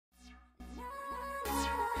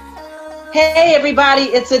Hey everybody,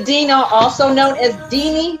 it's Adina, also known as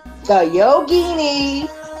Deanie, the Yogini.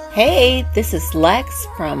 Hey, this is Lex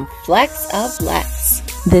from Flex of Lex.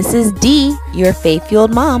 This is Dee, your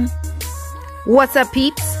faith-fueled mom. What's up,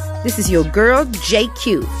 peeps? This is your girl,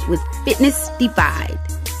 JQ, with Fitness Defied.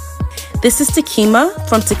 This is Takima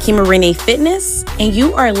from Takima Renee Fitness, and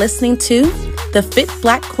you are listening to the Fit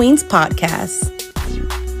Black Queens podcast.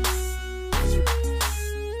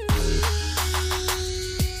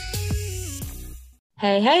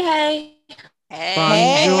 Hey, hey, hey.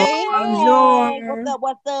 Hey. Bonjour.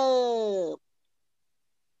 What's up?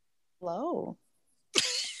 Hello.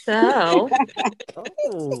 So,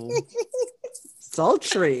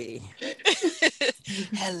 Sultry.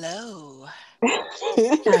 Hello. how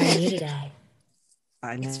are you today?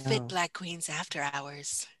 I know. It's Fit Black Queens After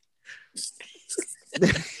Hours.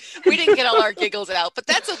 We didn't get all our giggles out, but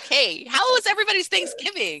that's okay. How was everybody's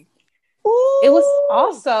Thanksgiving? It was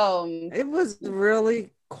awesome. It was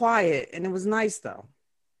really quiet and it was nice though.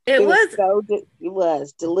 It was it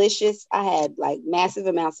was delicious. I had like massive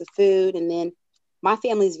amounts of food, and then my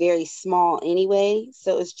family's very small anyway,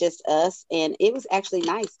 so it's just us, and it was actually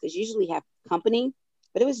nice because usually have company,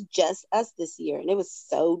 but it was just us this year, and it was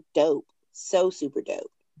so dope, so super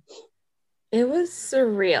dope. It was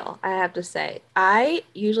surreal, I have to say. I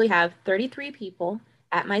usually have 33 people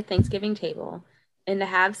at my Thanksgiving table, and to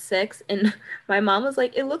have 6, and my mom was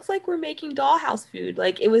like, it looks like we're making dollhouse food.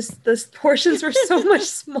 Like, the portions were so much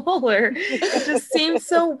smaller. It just seemed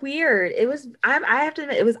so weird. It was, I have to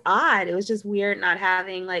admit, it was odd. It was just weird not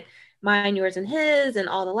having like mine, yours, and his, and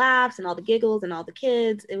all the laughs and all the giggles and all the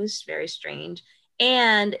kids. It was very strange.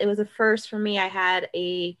 And it was a first for me.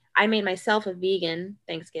 I made myself a vegan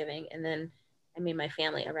Thanksgiving, and then I made my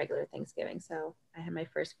family a regular Thanksgiving. So I had my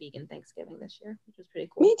first vegan Thanksgiving this year, which was pretty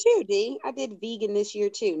cool. Me too, Dee. I did vegan this year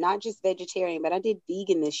too, not just vegetarian, but I did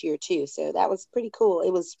vegan this year too. So that was pretty cool.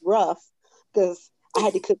 It was rough because I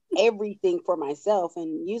had to cook everything for myself.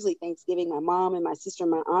 And usually Thanksgiving, my mom and my sister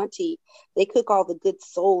and my auntie, they cook all the good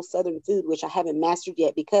soul Southern food, which I haven't mastered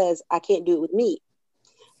yet because I can't do it with meat.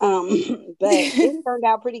 But it turned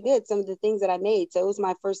out pretty good, some of the things that I made. So it was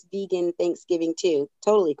my first vegan Thanksgiving too.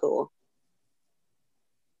 Totally cool.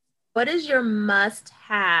 What is your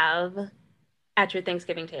must-have at your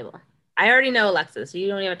Thanksgiving table? I already know, Alexis, so you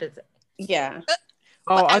don't even have to say. Yeah.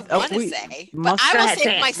 I want to say, but I will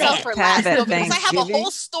save myself for last though, because I have a whole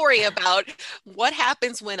story about what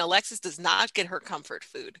happens when Alexis does not get her comfort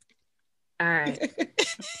food. All right.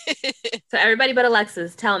 So everybody but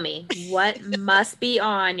Alexis, tell me, what must be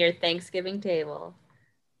on your Thanksgiving table?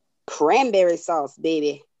 Cranberry sauce,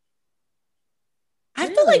 baby. I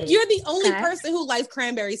feel like you're the only person who likes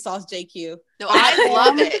cranberry sauce, JQ. No, I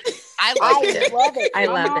love it. I love it. I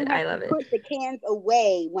love it. Put the cans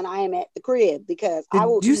away when I am at the crib because Did I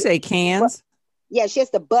will. you say cans? Yeah, she has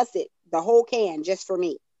to bust it, the whole can, just for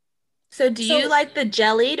me. So do you like the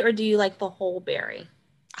jellied or do you like the whole berry?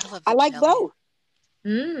 I like both.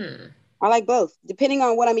 Mm. I like both, depending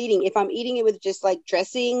on what I'm eating. If I'm eating it with just like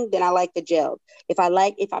dressing, then I like the gelled. If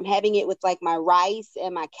I'm having it with like my rice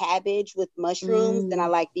and my cabbage with mushrooms, then I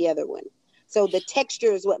like the other one. So the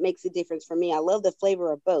texture is what makes the difference for me. I love the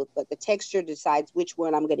flavor of both, but the texture decides which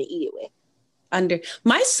one I'm going to eat it with.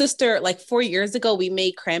 My sister, like 4 years ago, we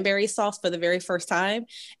made cranberry sauce for the very first time,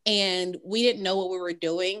 and we didn't know what we were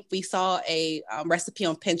doing. We saw a recipe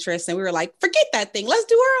on Pinterest, and we were like, "Forget that thing. Let's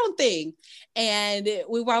do our own thing." And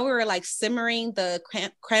while we were like simmering the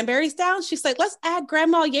cranberries down, she's like, "Let's add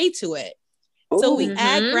Grand Marnier to it." So we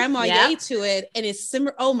add Grand Marnier to it, and it's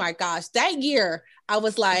simmer. Oh my gosh! That year, I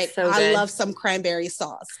was like, I love some cranberry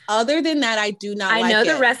sauce. Other than that, I do not. I know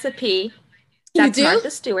the recipe. That's Martha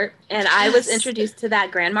Stewart. And I was introduced to that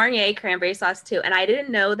Grand Marnier cranberry sauce too. And I didn't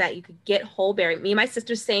know that you could get whole berry. Me and my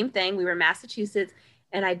sister, same thing. We were in Massachusetts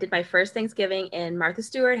and I did my first Thanksgiving and Martha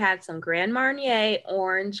Stewart had some Grand Marnier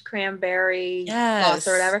orange cranberry sauce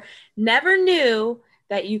or whatever. Never knew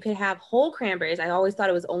that you could have whole cranberries. I always thought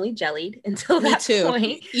it was only jellied until that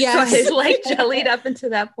point. Yes. So I like jellied up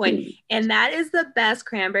until that point. And that is the best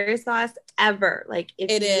cranberry sauce ever. Like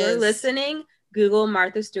if you're listening, Google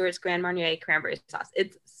Martha Stewart's Grand Marnier cranberry sauce.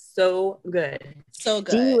 It's so good. So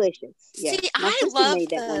good. Delicious. Yes. See, I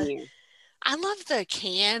love the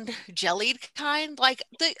canned jellied kind. Like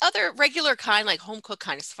the other regular kind, like home cooked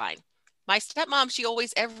kind is fine. My stepmom, she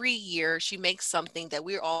always, every year, she makes something that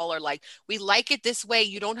we all are like, we like it this way.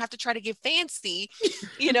 You don't have to try to get fancy,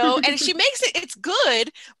 and she makes it, it's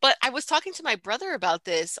good. But I was talking to my brother about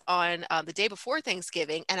this on the day before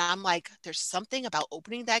Thanksgiving. And I'm like, there's something about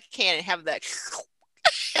opening that can and having that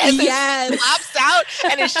and then Yes. pops out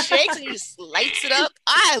and it shakes and you just lights it up.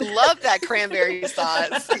 I love that cranberry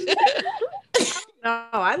sauce. No,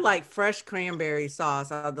 I like fresh cranberry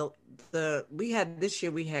sauce. We had this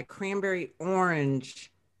year, we had cranberry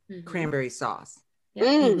orange cranberry sauce.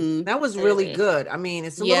 That was really good. I mean,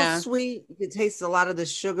 it's a little sweet. You can taste a lot of the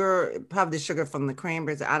sugar, probably the sugar from the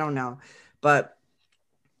cranberries. I don't know. But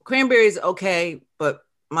cranberries, okay. But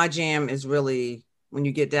my jam is really, when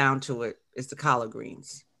you get down to it, it's the collard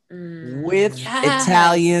greens with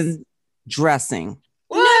Italian dressing.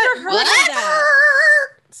 What? Never heard of that.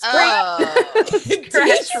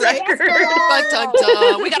 Scratch record. Dun, dun,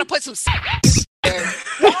 dun. We got to put some there.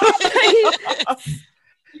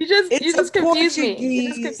 You just confused me.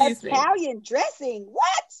 Italian dressing.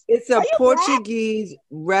 What? It's a Portuguese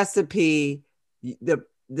recipe. The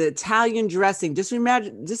Italian dressing. Just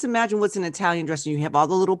imagine what's an Italian dressing. You have all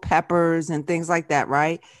the little peppers and things like that,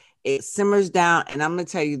 right? It simmers down, and I'm going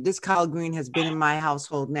to tell you, this collard green has been in my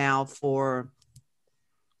household now for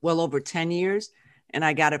well over 10 years, and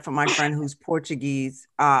I got it from my friend who's Portuguese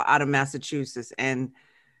out of Massachusetts, and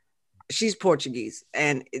she's Portuguese,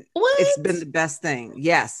 and it's been the best thing.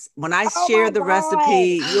 Yes. When I share the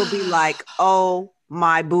recipe, you'll be like, oh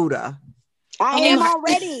my Buddha. I am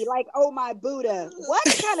already like, oh my Buddha. What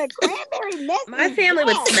kind of cranberry mess? My family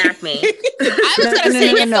would smack me. I was going to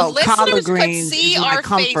say, if the listeners could see our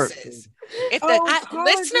faces. If the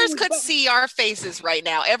listeners could see our faces right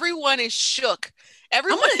now, everyone is shook.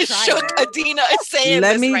 Everyone is shook. Adina is saying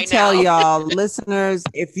Let me right tell now. y'all, listeners,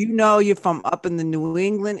 if you know you're from up in the New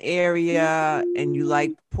England area and you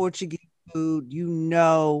like Portuguese food, you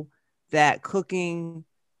know that cooking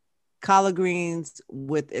collard greens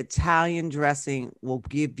with Italian dressing will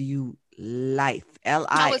give you life.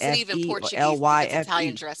 How is it even Portuguese? It's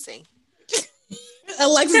Italian dressing.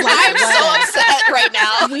 Alexis, I'm so upset right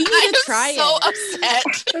now. We need to try so upset.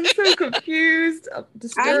 I'm so confused. I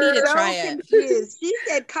need to try it. She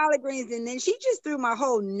said collard greens, and then she just threw my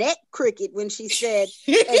whole neck crooked when she said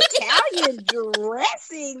Italian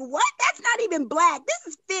dressing. What? That's not even black. This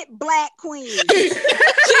is fit black queen.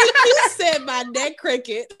 You said my neck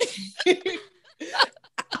cricket.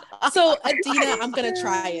 So Adina, I'm gonna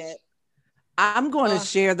try it. I'm going to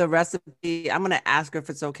share the recipe. I'm going to ask her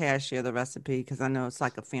if it's okay I share the recipe, because I know it's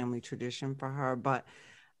like a family tradition for her. But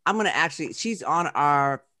I'm going to she's on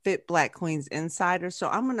our Fit Black Queens Insider. So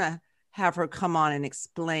I'm going to have her come on and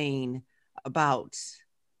explain about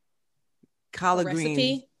collard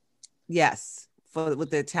greens. Yes,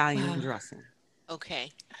 with the Italian dressing.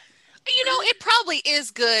 Okay. It probably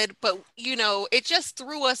is good, but, it just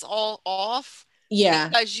threw us all off. Yeah.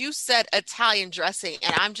 Because you said Italian dressing,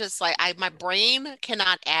 and I'm just like, my brain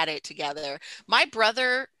cannot add it together. My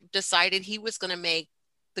brother decided he was going to make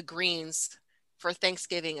the greens for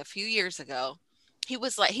Thanksgiving a few years ago. He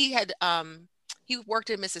was like, he worked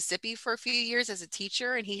in Mississippi for a few years as a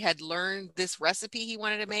teacher, and he had learned this recipe he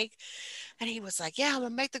wanted to make. And he was like, yeah, I'm going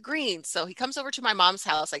to make the greens. So he comes over to my mom's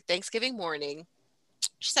house like Thanksgiving morning.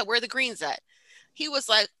 She said, where are the greens at? He was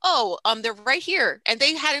like, oh, they're right here. And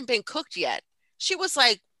they hadn't been cooked yet. She was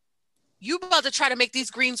like, you about to try to make these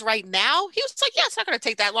greens right now? He was like, yeah, it's not going to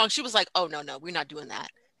take that long. She was like, oh, no, we're not doing that.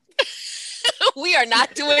 We are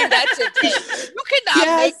not doing that today. You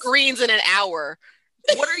cannot make greens in an hour.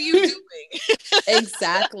 What are you doing?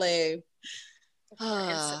 Exactly.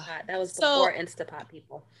 Instapot. That was before Instapot,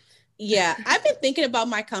 people. Yeah, I've been thinking about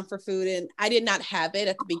my comfort food, and I did not have it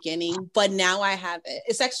at the beginning, but now I have it.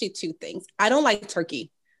 It's actually two things. I don't like turkey.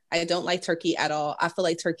 I don't like turkey at all. I feel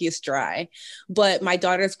like turkey is dry. But my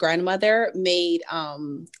daughter's grandmother made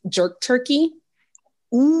jerk turkey.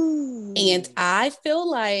 Ooh. And I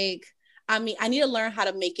feel like, I need to learn how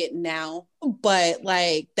to make it now. But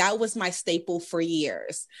like, that was my staple for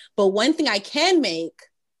years. But one thing I can make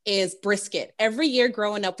is brisket. Every year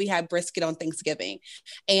growing up, we had brisket on Thanksgiving.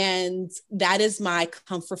 And that is my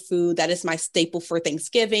comfort food. That is my staple for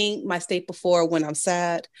Thanksgiving, my staple for when I'm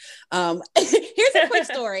sad. Here's a quick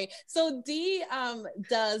story. So Dee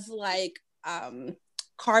does like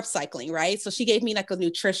carb cycling, right? So she gave me like a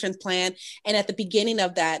nutrition plan. And at the beginning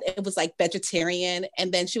of that, it was like vegetarian.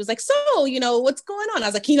 And then she was like, so, what's going on? I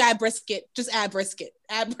was like, can you add brisket? Just add brisket.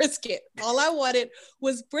 Add brisket. All I wanted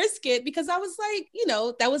was brisket, because I was like,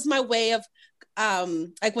 that was my way of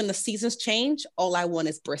like when the seasons change, all I want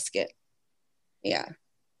is brisket. Yeah.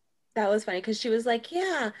 That was funny because she was like,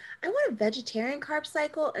 yeah, I want a vegetarian carb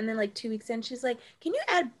cycle. And then like 2 weeks in, she's like, can you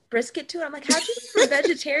add brisket to it? I'm like, how'd you for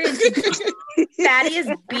vegetarians?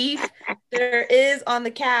 Fattiest beef there is on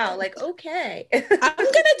the cow. Like, okay. I'm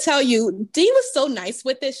going to tell you, Dee was so nice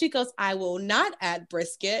with it. She goes, I will not add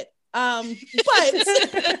brisket. But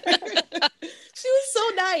She was so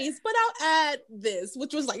nice, but I'll add this,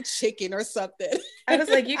 which was like chicken or something. I was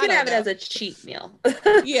like, you can have it as a cheat meal.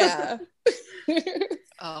 Yeah.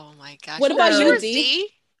 Oh my gosh. What about you, yours, D?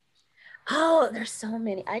 Oh, there's so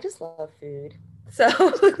many. I just love food. So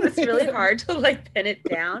it's really hard to like pin it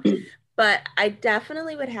down. But I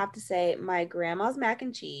definitely would have to say my grandma's mac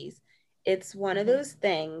and cheese. It's one of those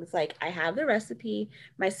things, like I have the recipe.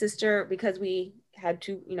 My sister, because we had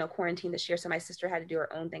to, quarantine this year, so my sister had to do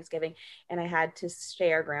her own Thanksgiving, and I had to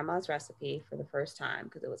share grandma's recipe for the first time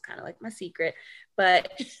because it was kind of like my secret.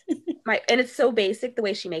 But and it's so basic the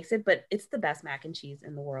way she makes it, but it's the best mac and cheese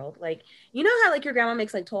in the world. Like, you know how like your grandma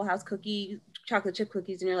makes like Toll House chocolate chip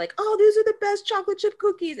cookies, and you're like, oh, these are the best chocolate chip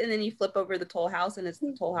cookies, and then you flip over the Toll House and it's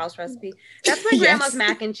the Toll House recipe. That's my grandma's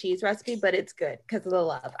mac and cheese recipe, but it's good because of the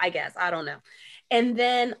love, I guess. I don't know. And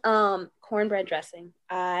then cornbread dressing.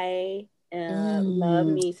 I love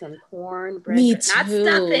me some cornbread. Me not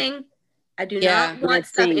stuffing. I do not want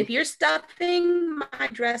stuffing. If you're stuffing my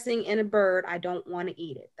dressing in a bird, I don't want to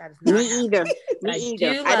eat it. That is not me either. Me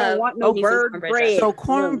either. I don't want no bird bread. Dressing. So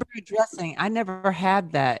cornbread dressing, I never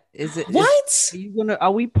had that. Is it what?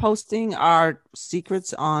 Are we posting our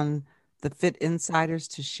secrets on the Fit Insiders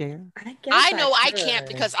to share? I know I can't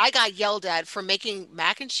because I got yelled at for making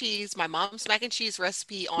mac and cheese, my mom's mac and cheese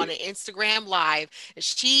recipe on an Instagram live, and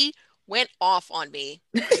she went off on me.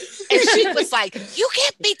 And she was like, you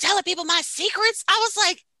can't be telling people my secrets. I was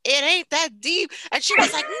like, it ain't that deep. And she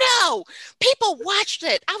was like, no, people watched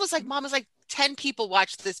it. I was like, Mom, was like, 10 people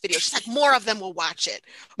watched this video. She's like, more of them will watch it.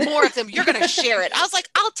 More of them, you're going to share it. I was like,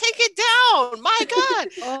 I'll take it down. My God.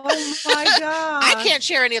 Oh my God. I can't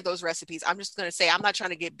share any of those recipes. I'm just going to say, I'm not trying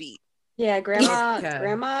to get beat. Yeah,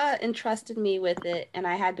 grandma entrusted me with it, and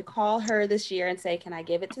I had to call her this year and say, can I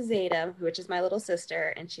give it to Zeta, which is my little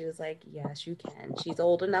sister? And she was like, yes, you can. She's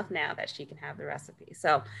old enough now that she can have the recipe.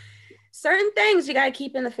 So certain things you got to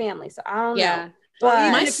keep in the family. So I don't know.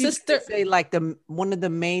 But my sister say like one of the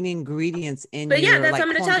main ingredients in that's like, what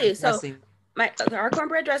I'm going to tell you. Dressing. So our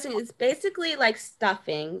cornbread dressing is basically like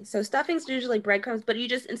stuffing. So stuffing's usually breadcrumbs, but you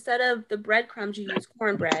just, instead of the breadcrumbs, you use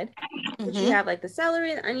cornbread. But you have like the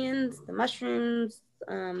celery, the onions, the mushrooms.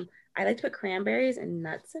 I like to put cranberries and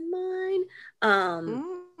nuts in mine.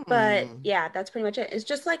 But yeah, that's pretty much it. It's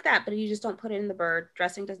just like that, but you just don't put it in the bird.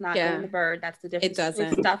 Dressing does not go in the bird. That's the difference. It doesn't.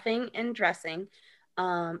 Between stuffing and dressing.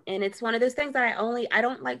 And it's one of those things that I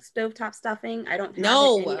don't like stovetop stuffing. I don't have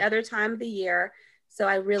it any other time of the year. So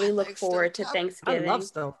I really look forward to Thanksgiving. I love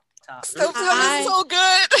stovetop. Stovetop is so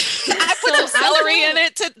good. I put some celery in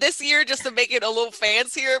it this year just to make it a little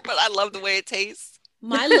fancier, but I love the way it tastes.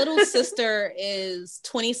 My little sister is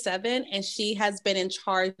 27 and she has been in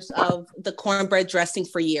charge of the cornbread dressing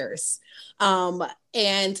for years.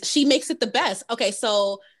 And she makes it the best. Okay,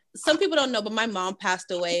 so some people don't know, but my mom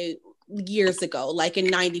passed away years ago, like in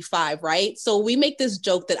 95, right? So we make this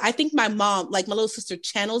joke that I think my mom, like my little sister,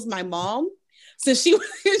 channels my mom. So she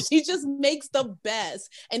just makes the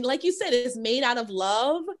best. And like you said, it's made out of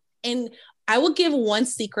love. And I will give one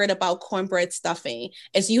secret about cornbread stuffing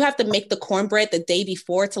is you have to make the cornbread the day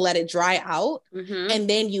before to let it dry out. And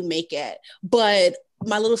then you make it. But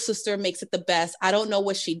my little sister makes it the best. I don't know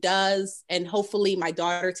what she does. And hopefully my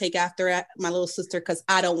daughter take after my little sister because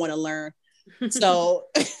I don't want to learn. So,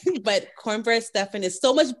 but cornbread stuffing is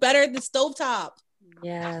so much better than stovetop.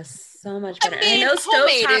 Yes, so much better. I know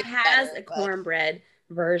stovetop has a cornbread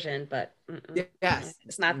version, but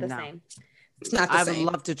it's not the same. It's not the same. I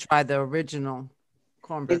would love to try the original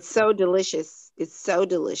cornbread. It's so delicious. It's so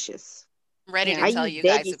delicious. I'm ready to tell you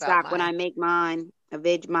guys veggie about stock mine. when I make mine.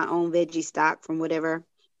 My own veggie stock from whatever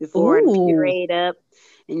before I puree it up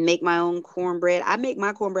and make my own cornbread. I make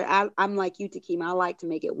my cornbread. I'm like you, Takima. I like to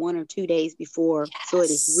make it 1 or 2 days before, so it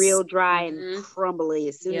is real dry and crumbly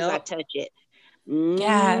as soon as I touch it.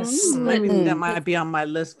 Yes, maybe that might be on my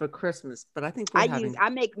list for Christmas. But I think I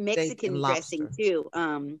make Mexican dressing too.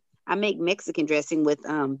 I make Mexican dressing with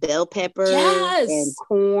bell peppers and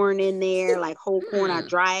corn in there, like whole corn. I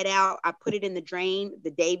dry it out. I put it in the drain the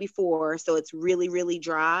day before, so it's really, really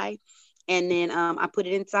dry. And then I put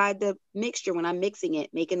it inside the mixture when I'm mixing it,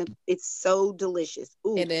 it's so delicious.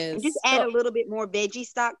 Ooh. It is. And just add a little bit more veggie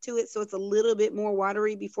stock to it, so it's a little bit more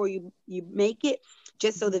watery before you make it.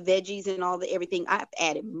 Just so the veggies and everything. I've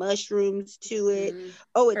added mushrooms to it.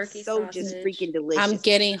 Oh, it's turkey so sausage. Just freaking delicious. I'm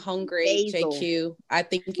getting hungry, Basil. JQ. I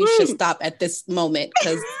think you should stop at this moment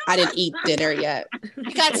because I didn't eat dinner yet.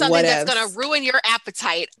 You got something that's going to ruin your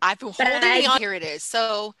appetite. I've been holding on. Here it is.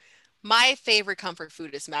 So my favorite comfort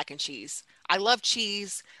food is mac and cheese. I love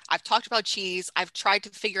cheese. I've talked about cheese. I've tried to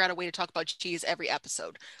figure out a way to talk about cheese every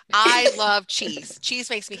episode. I love cheese. Cheese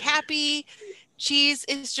makes me happy. cheese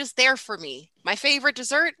is just there for me. My favorite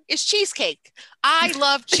dessert is cheesecake. I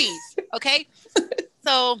love cheese. Okay.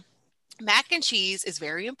 So mac and cheese is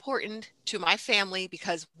very important to my family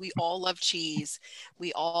because we all love cheese.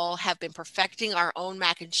 We all have been perfecting our own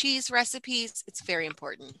mac and cheese recipes. It's very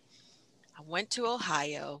important. I went to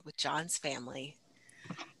Ohio with John's family.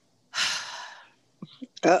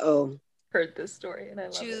 Uh-oh. Heard this story and I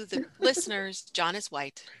love To it. the listeners, John is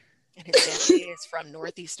white and his family is from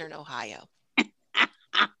northeastern Ohio.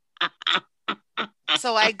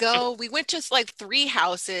 So we went to like 3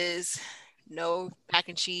 houses, no mac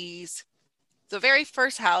and cheese. The very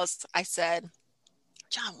first house, I said,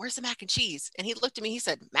 John, where's the mac and cheese? And he looked at me, he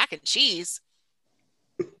said, mac and cheese?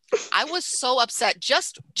 I was so upset.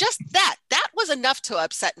 Just that was enough to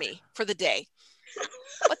upset me for the day.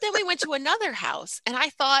 But then we went to another house and I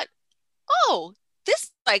thought, oh, this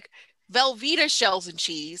is like Velveeta shells and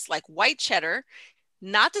cheese, like white cheddar,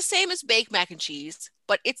 not the same as baked mac and cheese,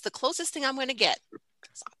 but it's the closest thing I'm going to get.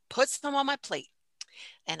 So I put some on my plate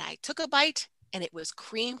and I took a bite and it was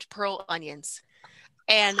creamed pearl onions.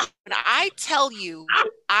 And when I tell you,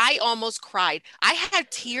 I almost cried. I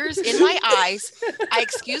had tears in my eyes. I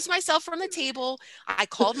excused myself from the table. I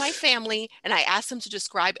called my family and I asked them to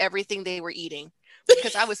describe everything they were eating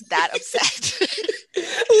because I was that upset.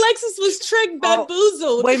 Alexis was tricked,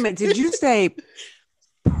 bamboozled. Wait a minute. Did you say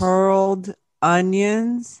pearled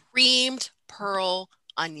onions? Creamed pearl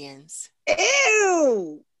onions.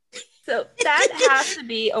 Ew. So that has to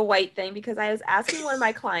be a white thing because I was asking one of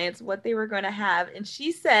my clients what they were going to have, and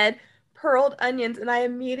she said pearled onions, and I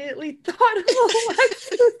immediately thought of Alexis'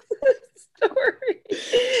 story.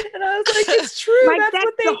 And I was like, it's true. Like that's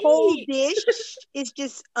what they the whole eat. dish is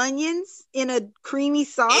just onions in a creamy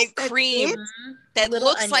sauce. And cream that Little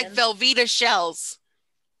looks like onions. Velveeta shells,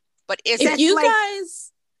 but isn't. If you like- guys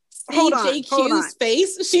see Hold on, hold on. JQ's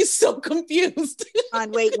face, she's so confused.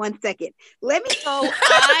 Wait 1 second. Let me go.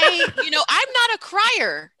 I'm not a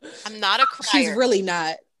crier. I'm not a crier. She's really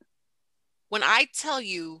not. When I tell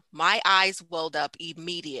you, my eyes welled up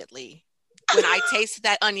immediately when I tasted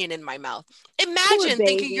that onion in my mouth. Imagine Poor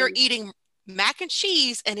thinking you're baby. eating mac and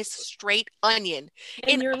cheese and it's straight onion.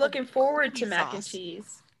 And in you're a looking forward to creamy mac and sauce.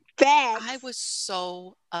 cheese. Facts. I was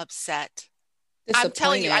so upset. I'm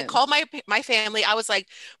telling you, I Disappointed. called my family. I was like,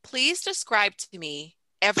 please describe to me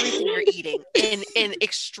everything you're eating in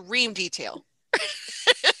extreme detail.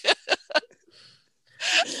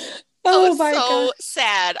 Oh It's my so god.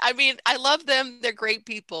 sad. I mean, I love them. They're great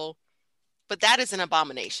people, but that is an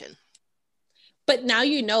abomination. But now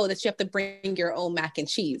you know that you have to bring your own mac and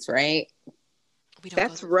cheese, right? We don't go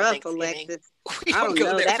That's there for rough, Thanksgiving. Alexis. We I don't go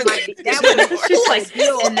know. there That for might be. That Thanksgiving would be anymore. She's like,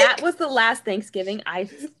 deal. and that was the last Thanksgiving I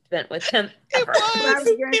spent with him It ever. What I was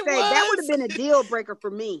was. gonna say, that would have been a deal breaker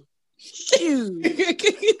for me. Shoot.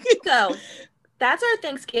 So that's our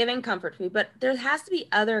Thanksgiving comfort food, but there has to be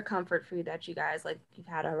other comfort food that you guys like. You've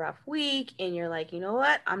had a rough week and you're like, you know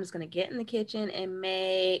what? I'm just gonna get in the kitchen and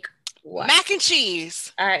make what? Mac and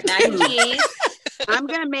cheese. All right, mac and cheese. I'm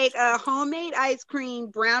gonna make a homemade ice cream,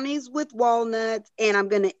 brownies with walnuts, and I'm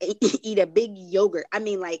gonna eat a big yogurt. I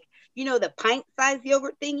mean, like, the pint-sized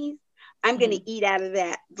yogurt thingies. I'm gonna eat out of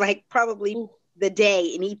that, like probably the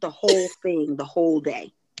day, and eat the whole thing the whole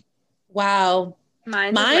day. Wow.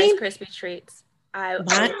 Mine's Mine? Rice Krispie treats.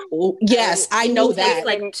 Yes, I know It takes that.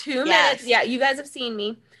 like 2 Yes. minutes. Yeah, you guys have seen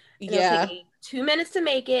me. It'll Yeah. take me 2 minutes to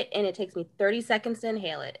make it, and it takes me 30 seconds to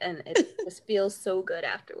inhale it, and it just feels so good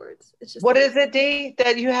afterwards. It's just What is it, D,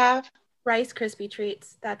 that you have? Rice Krispie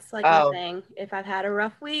treats. That's like Oh. my thing. If I've had a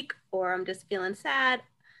rough week or I'm just feeling sad,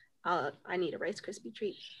 I need a Rice Krispie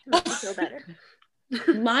treat to make me feel better.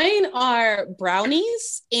 Mine are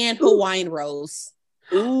brownies and Hawaiian rolls.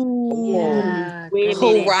 Ooh. Yeah. Wait a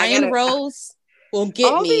minute. Hawaiian rolls will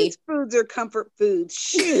get All me. these foods are comfort foods.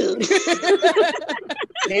 Shoot.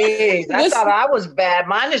 Jeez, I Listen- thought I was bad.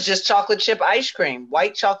 Mine is just chocolate chip ice cream,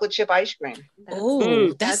 white chocolate chip ice cream. Oh,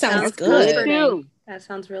 that that sounds sounds good. comforting. Too. That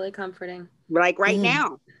sounds really comforting. Like right Mm.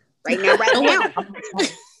 now. Right now.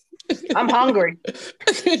 I'm hungry.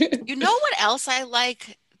 You know what else I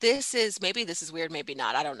like? This is weird, maybe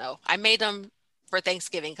not. I don't know. I made them for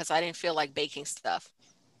Thanksgiving because I didn't feel like baking stuff.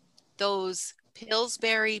 Those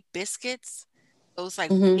Pillsbury biscuits, those like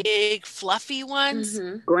Mhm. big fluffy ones. Mhm.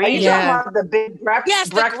 Are you Grand. Yeah. talking about the big Yes,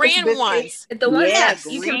 the breakfast grand biscuits? ones. The ones Yes,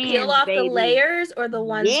 that you can grand, peel off the baby. layers, or the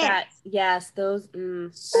ones Yes. those. I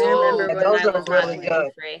So remember good. when Those I are was really on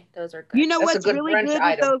good. free. Those are good. You know That's a what's good really brunch good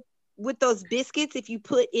item. with those biscuits? If you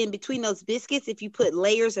put in between those biscuits, if you put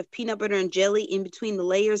layers of peanut butter and jelly in between the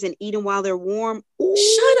layers and eat them while they're warm. Ooh.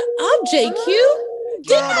 Shut up, JQ.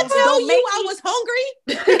 Didn't I tell you I was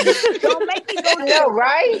hungry? Don't make me go No,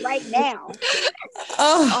 right? right now.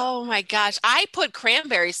 Oh my gosh. I put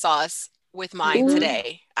cranberry sauce with mine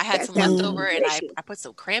today. I had some leftover and I put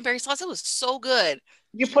some cranberry sauce. It was so good.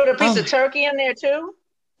 You put a piece of turkey in there too?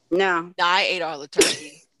 No. I ate all the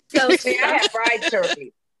turkey. So See, I had fried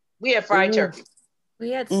turkey. We had fried turkey.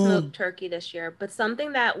 we had smoked turkey this year, but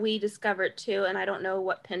something that we discovered too, and I don't know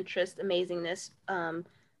what Pinterest amazingness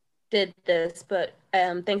did this, but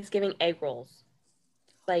Thanksgiving egg rolls.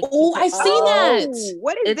 Like, oh, I've seen that.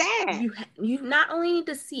 What is that? You not only need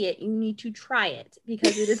to see it, you need to try it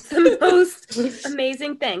because it is the most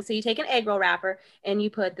amazing thing. So you take an egg roll wrapper and you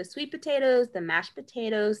put the sweet potatoes, the mashed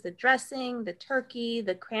potatoes, the dressing, the turkey,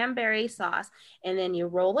 the cranberry sauce, and then you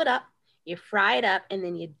roll it up, you fry it up, and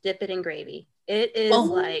then you dip it in gravy. It is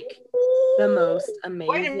like the most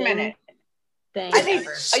amazing. Wait a minute. Thing I think,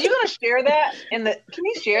 ever. are you going to share that can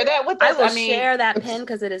you share that with I us? will share that pin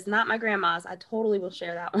because it is not my grandma's. I totally will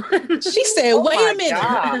share that one. She said, wait a minute.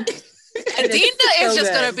 Adina is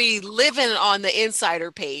just going to be living on the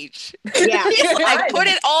insider page. Yeah. Like, put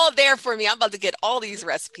it all there for me. I'm about to get all these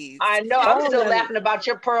recipes. I know. I'm still laughing about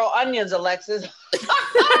your pearl onions, Alexis.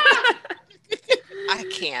 I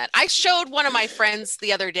can't. I showed one of my friends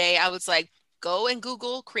the other day. I was like, go and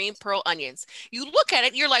Google cream pearl onions. You look at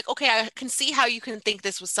it, you're like, okay, I can see how you can think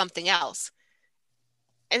this was something else.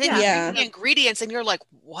 And then you read the ingredients and you're like,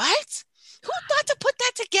 what? Who thought to put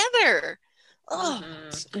that together? Oh,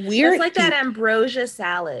 weird. It's like that ambrosia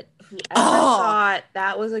salad. Whoever thought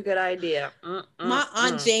that was a good idea. My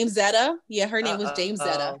aunt Jamesetta, her name was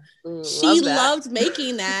Jamesetta. She loved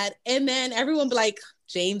making that, and then everyone be like,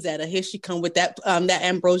 Jamesetta, here she come with that that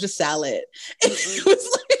ambrosia salad. It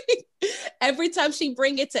was like every time she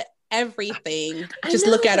bring it to everything, just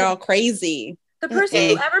look at her all crazy. The person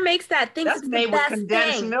who ever makes that thinks That's it's made the with best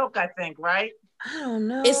condensed thing. milk, I think, right? I don't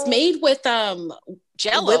know. It's made with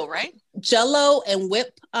Jello, right? Jello and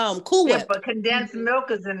Cool Whip. Yeah, but condensed milk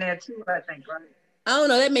is in there too, I think, right? I don't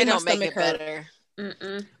know. That made my Don't make stomach it hurt. better.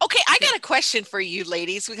 Okay, I got a question for you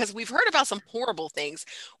ladies, because we've heard about some horrible things.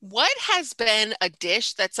 What has been a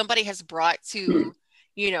dish that somebody has brought to,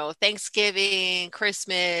 Thanksgiving,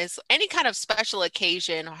 Christmas, any kind of special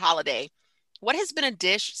occasion or holiday? What has been a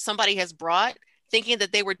dish somebody has brought thinking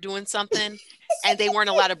that they were doing something and they weren't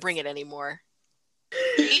allowed to bring it anymore?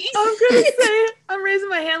 I'm gonna say I'm raising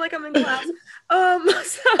my hand like I'm in class.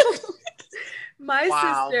 So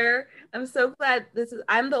my sister, I'm so glad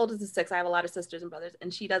I'm the oldest of 6. I have a lot of sisters and brothers,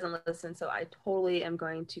 and she doesn't listen, so I totally am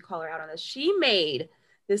going to call her out on this. She made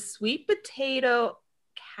this sweet potato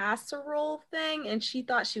casserole thing, and she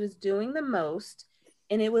thought she was doing the most,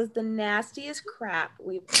 and it was the nastiest crap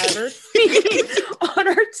we've ever seen on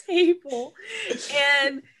our table.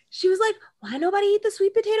 And she was like, why nobody eat the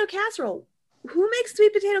sweet potato casserole? Who makes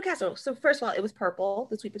sweet potato casserole? So first of all, it was purple.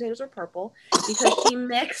 The sweet potatoes were purple because she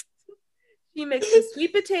mixed the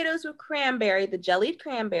sweet potatoes with cranberry, the jellied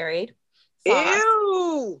cranberry sauce.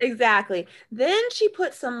 Ew. Exactly. Then she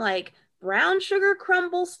put some like brown sugar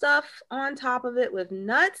crumble stuff on top of it with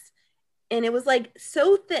nuts. And it was like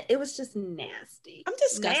so thick. It was just nasty. I'm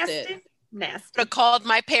disgusted. Nasty. I called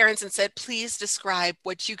my parents and said, please describe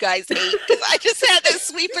what you guys ate, because I just had this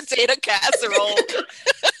sweet potato casserole.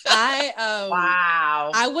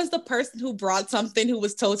 I was the person who brought something who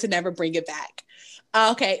was told to never bring it back.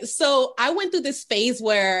 Okay, so I went through this phase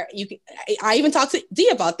where I even talked to Dee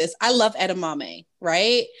about this. I love edamame,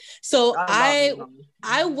 right? So I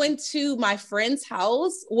went to my friend's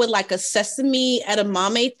house with like a sesame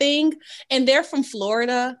edamame thing, and they're from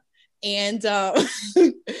Florida. And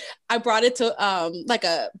I brought it to like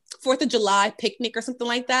a 4th of July picnic or something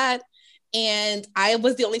like that. And I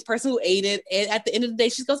was the only person who ate it. And at the end of the day,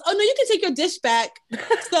 she goes, oh, no, you can take your dish back.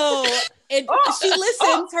 So she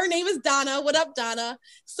listens. Her name is Donna. What up, Donna?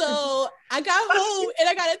 So I got home and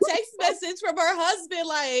I got a text message from her husband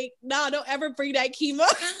like, no, don't ever bring that Kima.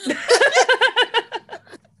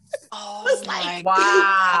 Oh, was my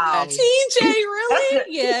wow. TJ, really?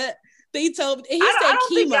 Yeah. They told me. And he said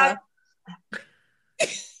Kima.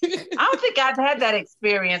 I don't think I've had that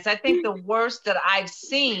experience. I think the worst that I've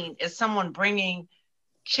seen is someone bringing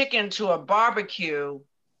chicken to a barbecue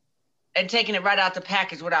and taking it right out the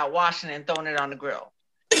package without washing it and throwing it on the grill.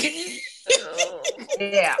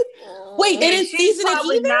 Yeah. Wait, they didn't season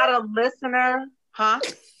it either? Not a listener, huh?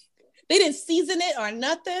 They didn't season it or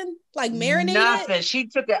nothing? Like marinate Nothing. it? She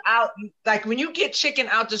took it out. Like when you get chicken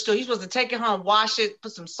out the store, you're supposed to take it home, wash it,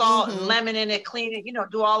 put some salt and lemon in it, clean it,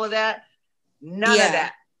 do all of that. None of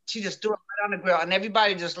that. She just threw it right on the grill, and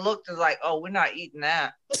everybody just looked and was like, "Oh, we're not eating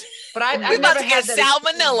that." But I never had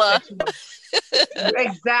salmonella.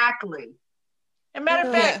 Exactly. And matter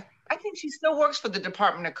of fact, I think she still works for the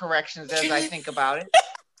Department of Corrections as I think about it.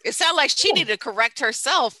 It sounds like she needed to correct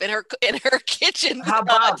herself in her kitchen. How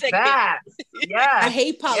about that? Yeah. I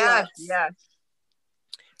hate potlucks. Yes.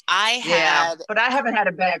 But I haven't had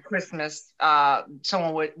a bad Christmas. An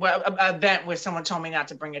event where someone told me not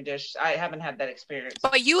to bring a dish. I haven't had that experience.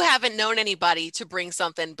 But you haven't known anybody to bring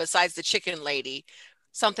something besides the chicken lady,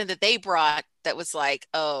 something that they brought that was like,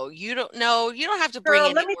 oh, you don't have to bring.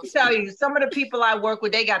 Girl, let me tell you, some of the people I work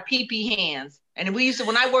with, they got pee hands. And we used to,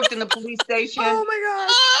 when I worked in the police station, oh my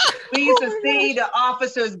gosh, we used to see the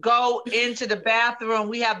officers go into the bathroom.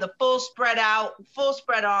 We have the full spread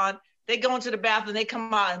on. They go into the bathroom, they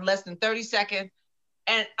come out in less than 30 seconds.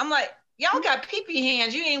 And I'm like, y'all got pee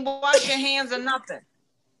hands. You ain't wash your hands or nothing.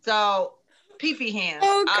 So, pee hands.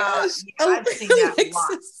 Oh gosh. I've seen that a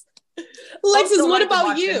lot. Alexis, what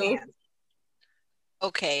about you?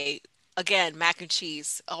 Okay. Again, mac and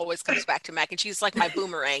cheese always comes back to mac and cheese, like my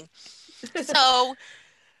boomerang. So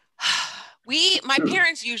my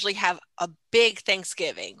parents usually have a big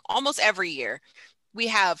Thanksgiving almost every year. We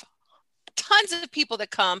have tons of people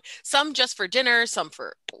that come, some just for dinner, some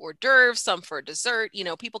for hors d'oeuvres, some for dessert. You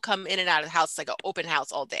know, people come in and out of the house. It's like an open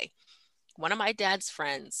house all day. One of my dad's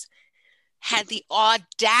friends had the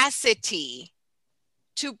audacity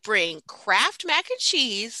to bring Kraft mac and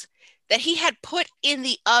cheese that he had put in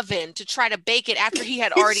the oven to try to bake it after he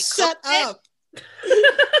had already cooked it.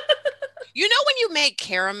 You know, when you make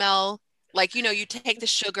caramel, like, you know, you take the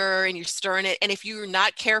sugar and you're stirring it, and if you're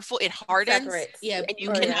not careful, it hardens. And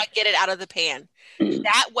you cannot get it out of the pan.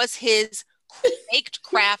 That was his baked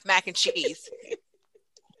Kraft mac and cheese.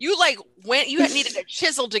 You needed a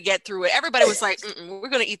chisel to get through it. Everybody was like, we're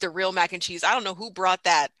going to eat the real mac and cheese. I don't know who brought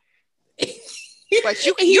that. But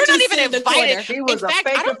you're not even invited. He was a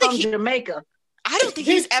faker from Jamaica. I don't think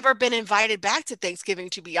he's ever been invited back to Thanksgiving,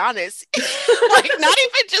 to be honest. Like,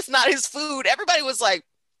 not his food. Everybody was like,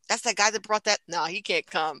 that's that guy that brought that. No, he can't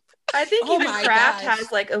come. I think even Kraft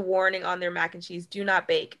has like a warning on their mac and cheese. Do not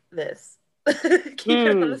bake this. Keep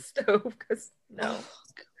it on the stove, because no.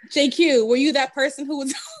 JQ, were you that person who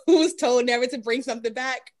was told never to bring something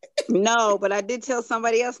back? No, but I did tell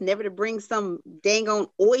somebody else never to bring some dang on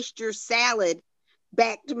oyster salad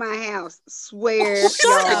back to my house. Swear,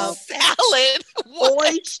 y'all. Salad?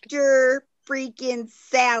 Oyster freaking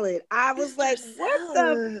salad. I was like, what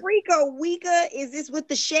the freako weeka is this with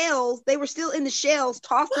the shells? They were still in the shells,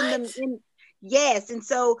 tossing them in. Yes. And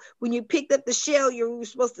so when you picked up the shell, you were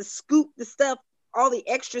supposed to scoop the stuff, all the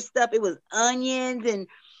extra stuff. It was onions and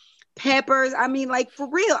peppers. I mean, like, for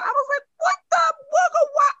real. I was like, what the wugga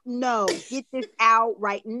what? No, get this out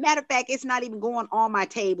right. Matter of fact, it's not even going on my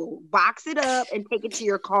table. Box it up and take it to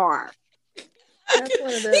your car. That's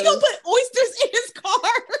one of those. He gonna put oysters in his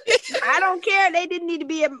car. I don't care. They didn't need to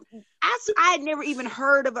be I had never even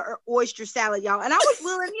heard of an oyster salad, y'all. And I was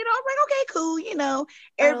willing, I was like, okay, cool.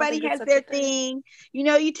 Everybody has their thing.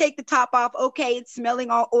 You take the top off. Okay, it's smelling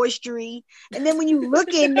all oystery. And then when you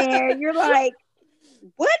look in there, you're like,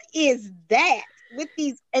 what is that? With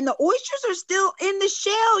these, and the oysters are still in the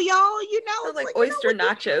shell, y'all. It's like oyster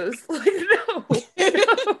nachos. Like,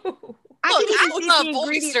 no. I love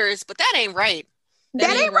oysters, but that ain't right.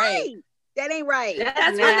 That ain't right. That ain't right.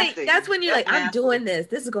 That's when you're like, I'm doing this.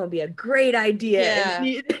 This is going to be a great idea.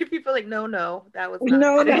 Yeah. And people are like, no, that was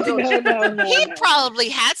not. No. He probably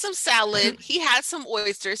had some salad. He had some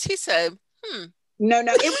oysters. He said, No.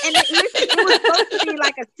 It was supposed to be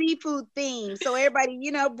like a seafood theme. So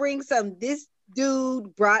everybody, bring some. This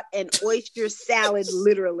dude brought an oyster salad,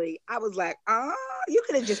 literally. I was like, you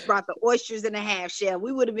could have just brought the oysters in a half shell.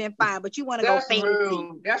 We would have been fine, but you want to go fancy.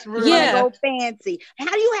 Rude. That's rude. Yeah. Go fancy. How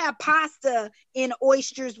do you have pasta in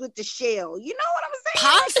oysters with the shell? You know what I'm saying?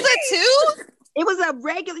 Pasta too? It was a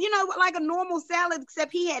regular, like a normal salad,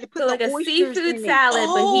 except he had to put like the a oysters seafood in salad,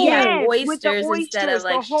 but he had oysters oysters instead of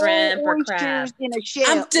like shrimp or crab. In a shell.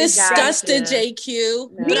 I'm disgusted,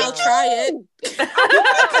 JQ. No. But I'll try it.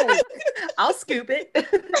 I'll scoop it. But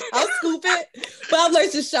I'm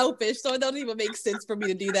allergic to shellfish, so it doesn't even make sense for me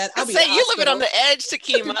to do that. You live it on the edge,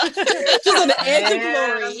 Takima. Just on the edge of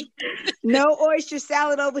glory. No oyster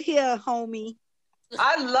salad over here, homie.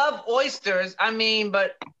 I love oysters.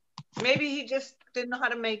 But maybe he just didn't know how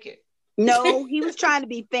to make it. No, he was trying to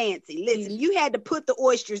be fancy. Listen, you had to put the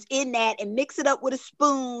oysters in that and mix it up with a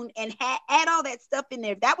spoon and add all that stuff in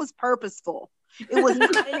there. That was purposeful. It was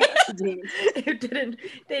not an accident.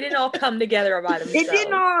 They didn't all come together by themselves. It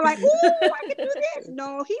didn't all like, I can do this.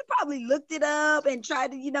 No, he probably looked it up and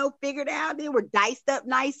tried to, figure it out. They were diced up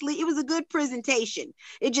nicely. It was a good presentation.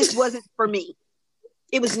 It just wasn't for me.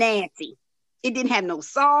 It was nasty. It didn't have no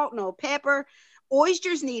salt, no pepper.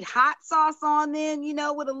 oysters need hot sauce on them,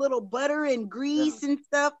 with a little butter and grease and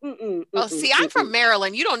stuff. See, I'm from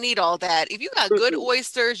Maryland. You don't need all that. If you got good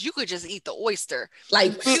oysters, you could just eat the oyster.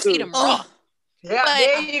 Like you eat them raw. Yeah,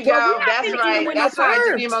 there you go. That's right. That's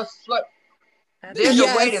right. There's a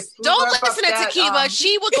way to don't listen to Takima.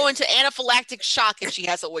 She will go into anaphylactic shock if she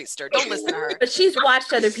has an oyster. Don't listen to her. But she's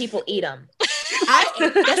watched other people eat them.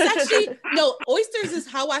 Oysters is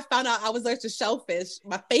how I found out I was allergic to shellfish.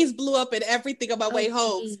 My face blew up and everything on my way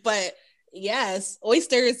home. But yes,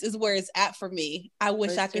 oysters is where it's at for me. I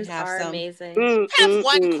wish I could have some. Amazing. I have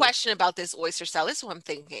one question about this oyster salad. This is what I'm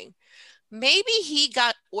thinking. Maybe he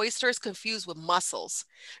got oysters confused with mussels.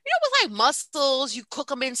 With like mussels, you cook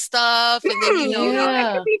them in stuff, and then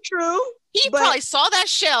that could be true. He probably saw that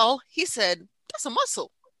shell. He said, "That's a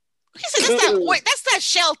mussel." He said, "That's that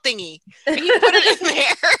shell thingy," and he put it in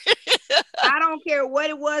there. I don't care what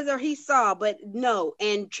it was or he saw, but no,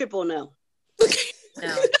 and triple no.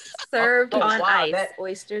 No. Served on ice.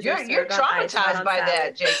 Oysters. You're traumatized by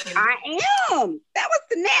that, JQ. I am. That was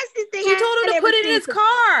the nasty thing. She told him to put it in his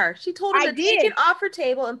car. She told him to take it off her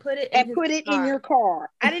table and put it in your car.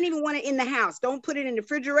 I didn't even want it in the house. Don't put it in the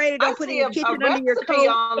refrigerator. Don't put it in the kitchen under your coat.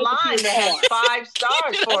 Online that has 5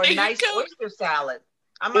 stars for a nice oyster salad.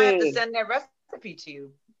 I might have to send that recipe to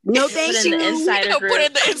you. No, thank you. Put it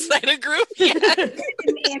in the insider group. Yeah. Put it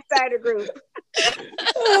in the insider group.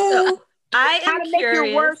 I am How to make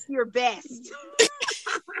your worst your best.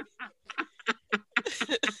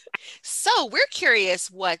 So we're curious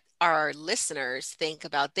what our listeners think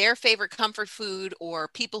about their favorite comfort food or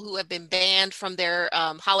people who have been banned from their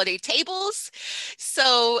holiday tables.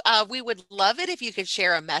 So we would love it if you could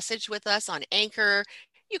share a message with us on Anchor.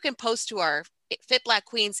 You can post to our Fit Black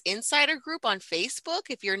Queens Insider group on Facebook.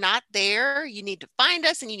 If you're not there, you need to find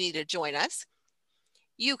us and you need to join us.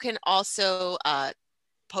 You can also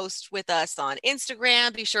post with us on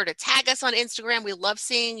Instagram. Be sure to tag us on Instagram. We love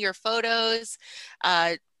seeing your photos.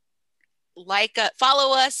 Follow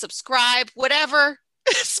us, subscribe, whatever.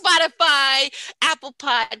 Spotify, Apple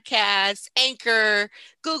Podcasts, Anchor,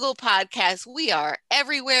 Google Podcasts. We are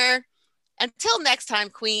everywhere. Until next time,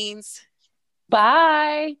 Queens.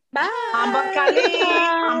 Bye. Bye.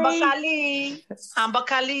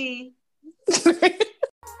 Ambakali.